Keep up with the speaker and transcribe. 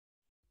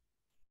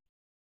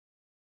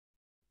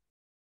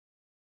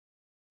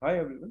Hi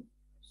everyone.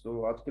 सो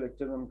आज के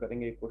lecture में हम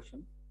करेंगे एक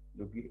क्वेश्चन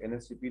जो कि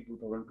एनएससीपी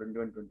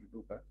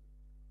 2021-22 का है।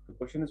 The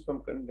question is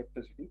from current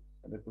electricity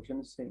and the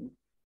question is saying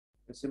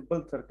a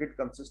simple circuit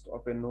consists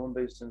of a known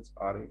resistance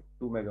RA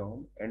 2 mega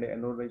ohm and a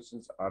known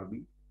resistance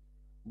RB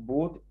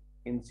both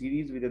in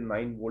series with a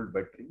 9 volt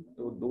battery।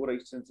 तो दो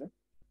resistance है,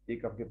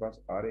 एक आपके पास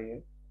RA है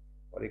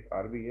और एक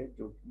RB है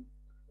जो कि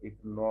एक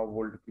 9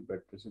 वोल्ट की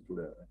बैटरी से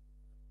जुड़ा हुआ है।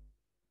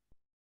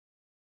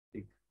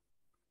 ठीक।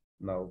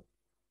 Now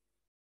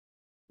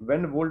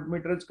when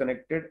voltmeter is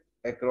connected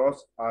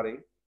across RA,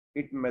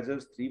 it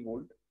measures 3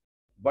 volt,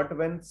 but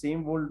when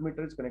same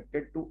voltmeter is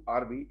connected to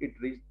RB, it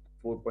reaches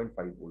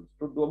 4.5 volts।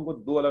 तो दो हमको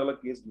दो अलग अलग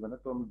केस गिवन है,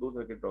 तो हम दो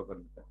सर्किट ड्रॉ कर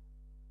लेते हैं।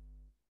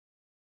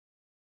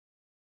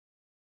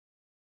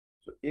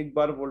 तो एक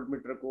बार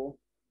वोल्टमीटर को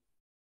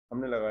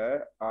हमने लगाया है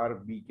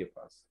RB के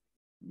पास,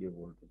 ये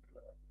वोल्टमीटर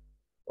लगाया,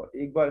 और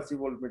एक बार इसी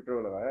वोल्टमीटर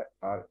को लगाया है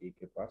RA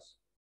के पास।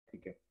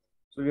 ठीक है।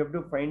 So you have to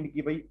find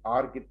कि भाई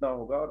R कितना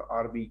होगा और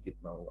RB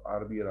कितना होगा,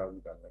 RB और RB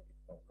निकालना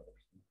कितना होगा।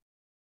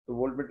 तो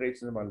वोल्टमीटर एक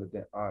से मान लेते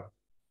हैं R।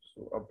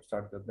 सो अब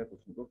स्टार्ट करते हैं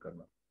क्वेश्चन को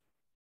करना।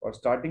 और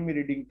स्टार्टिंग में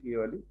रीडिंग थी ये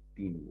वाली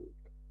 3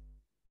 वोल्ट।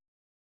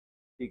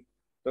 ठीक।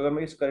 तो अगर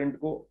मैं इस करंट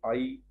को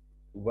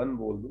I1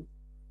 बोल दूं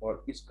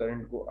और इस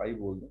करंट को I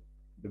बोल दूं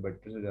जो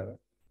बैटरी से जा रहा है,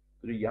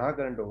 तो जो यहाँ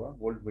करंट होगा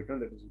volt meter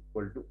that is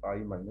equal to I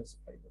minus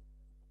I1।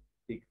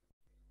 ठीक।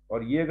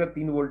 और ये अगर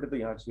 3 वोल्ट है तो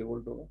यहाँ 6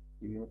 वोल्ट होगा,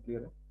 ये भी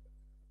क्लियर है।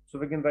 सो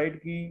वी कैन राइट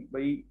कि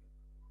भाई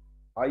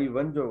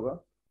I1 जो होगा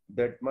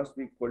that must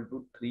be equal to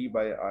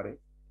 3/RA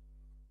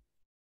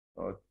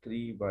और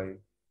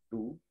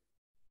 3/2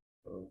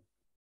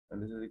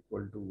 and this is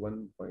equal to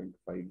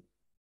 1.5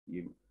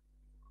 ये।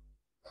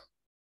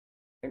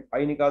 एंड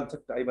आई निकाल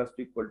सकते, I must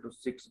equal to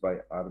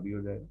 6/RB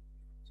हो जाएगा।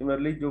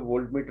 सिमिलरली जो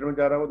वोल्ट मीटर में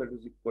जा रहा हो that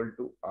is equal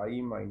to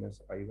I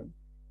minus I1।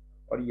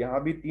 और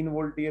यहाँ भी 3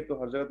 वोल्ट ही है तो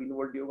हर जगह 3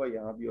 वोल्ट ही होगा,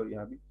 यहाँ भी और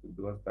यहाँ भी,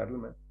 बिकॉज पैरेलल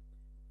में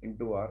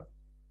इंटू R।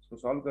 इसको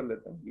सॉल्व कर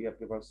लेते हैं। ये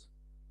आपके पास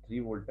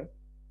 3 वोल्ट है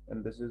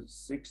and this is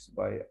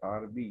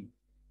 6/RB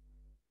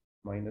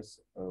minus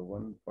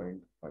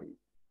 1.5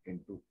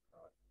 into R।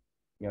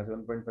 यहाँ से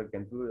 1.5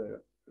 कैंसिल हो जाएगा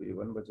तो ये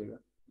 1 बचेगा,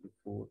 ये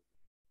 4,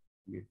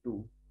 ये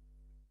 2।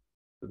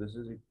 तो this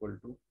is equal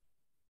to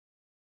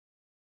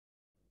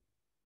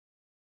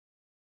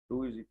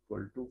 2 is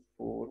equal to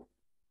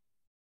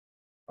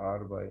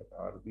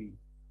 4R/RB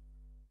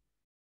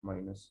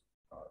minus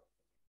R।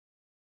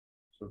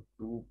 So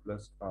 2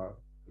 plus R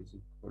is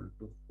equal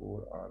to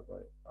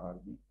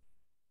 4R/RB।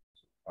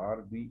 So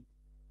RB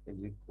is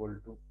equal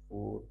to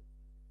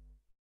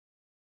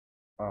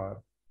 4R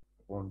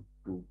upon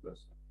 2 plus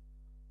R।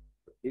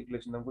 तो एक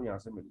क्वेश्चन हमको यहाँ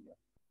से मिल गया।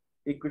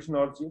 एक क्वेश्चन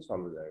और चाहिए,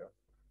 सॉल्व हो जाएगा।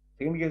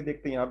 सेकंड केस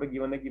देखते हैं। यहाँ पे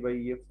गिवन है कि भाई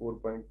ये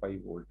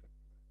 4.5 वोल्ट है,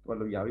 तो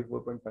मतलब यहाँ भी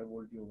 4.5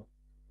 वोल्ट ही होगा।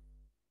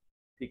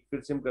 ठीक।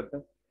 फिर सिम करते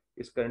हैं,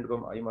 इस करंट को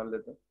हम आई मान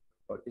लेते हैं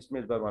और इसमें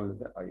इस बार मान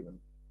लेते हैं I1।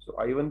 सो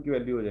I1 की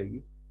वैल्यू हो जाएगी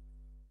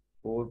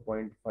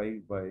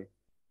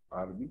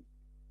 4.5/RB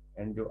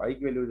एंड जो I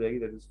की वैल्यू हो जाएगी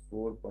दैट इज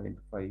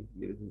 4.5,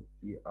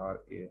 ये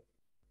RA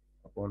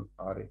अपॉन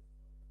RA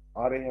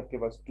है आपके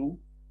पास 2,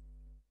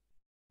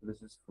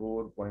 दिस इज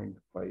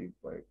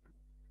 4.5/2।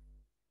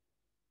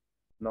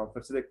 नाउ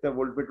फिर से देखते हैं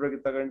वोल्ट मीटर में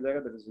कितना करंट जाएगा,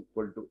 that is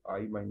equal to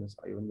I minus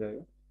I1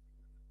 जाएगा।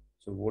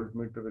 सो volt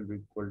meter will be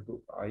equal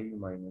to I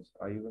minus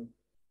I1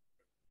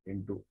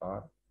 into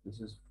R।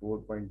 This is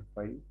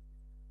 4.5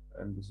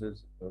 and this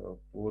is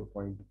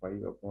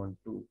 4.5 upon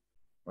 2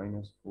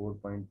 minus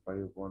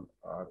 4.5 upon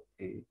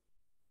RA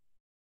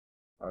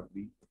RB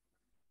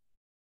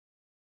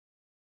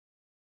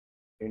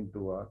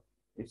into R।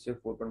 इससे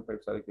 4.5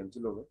 सारे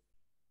cancel हो गए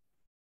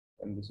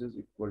and this is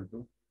equal to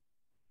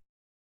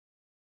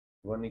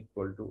 1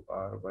 equal to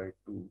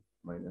R/2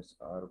 minus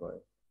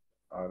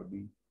R/RB।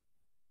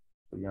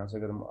 तो यहाँ से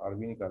अगर हम RB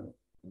निकालें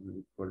this is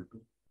equal to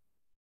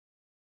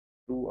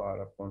 2R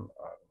upon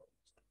R।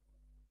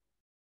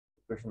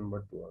 Question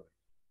number 2 आ गया।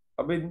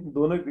 अब इन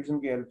दोनों इक्वेशन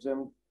की हेल्प से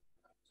हम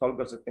सॉल्व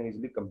कर सकते हैं,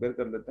 इजीली कंपेयर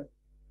कर लेते हैं।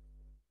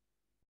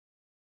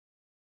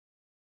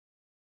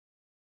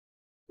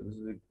 So this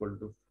is equal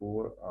to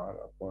 4R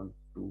upon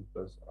 2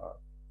 plus R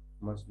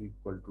must be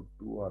equal to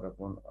 2R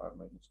upon R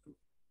minus 2।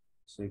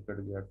 से कट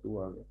गया, 2 आ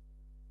गया।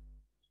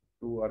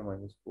 2R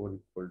minus 4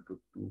 equal to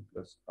 2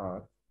 plus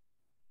R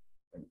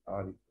and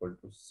R equal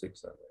to 6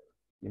 आ जाएगा।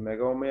 ये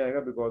मेगा ओम में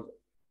आएगा बिकॉज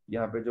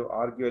यहाँ पे जो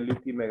R की वैल्यू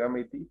थी मेगा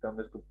में थी, तो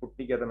हमने इसको पुट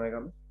नहीं किया था मेगा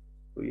में,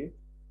 तो ये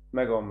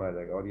मेगा ओम में आ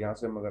जाएगा। और यहाँ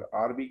से हम अगर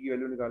RB की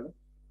वैल्यू निकालें,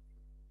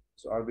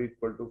 सो RB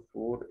equal to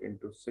 4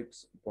 into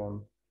 6 upon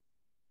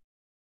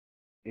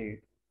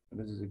 8,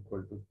 this is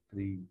equal to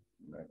 3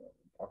 mega.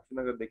 Option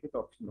अगर देखें तो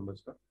ऑप्शन नंबर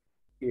इसका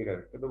ए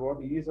करेक्ट है। तो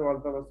बहुत इजी सवाल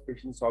था, बस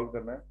क्वेश्चन सॉल्व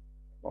करना है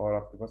और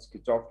आपके पास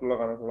किरचॉफ लॉ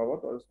लगाना थोड़ा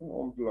बहुत और इसमें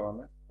ओम लॉ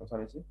लगाना है,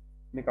 आसानी से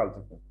निकाल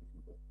सकते हैं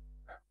क्वेश्चन को।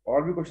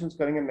 और भी क्वेश्चंस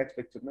करेंगे नेक्स्ट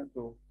लेक्चर में,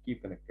 तो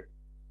कीप कनेक्टेड।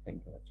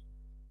 Thank you.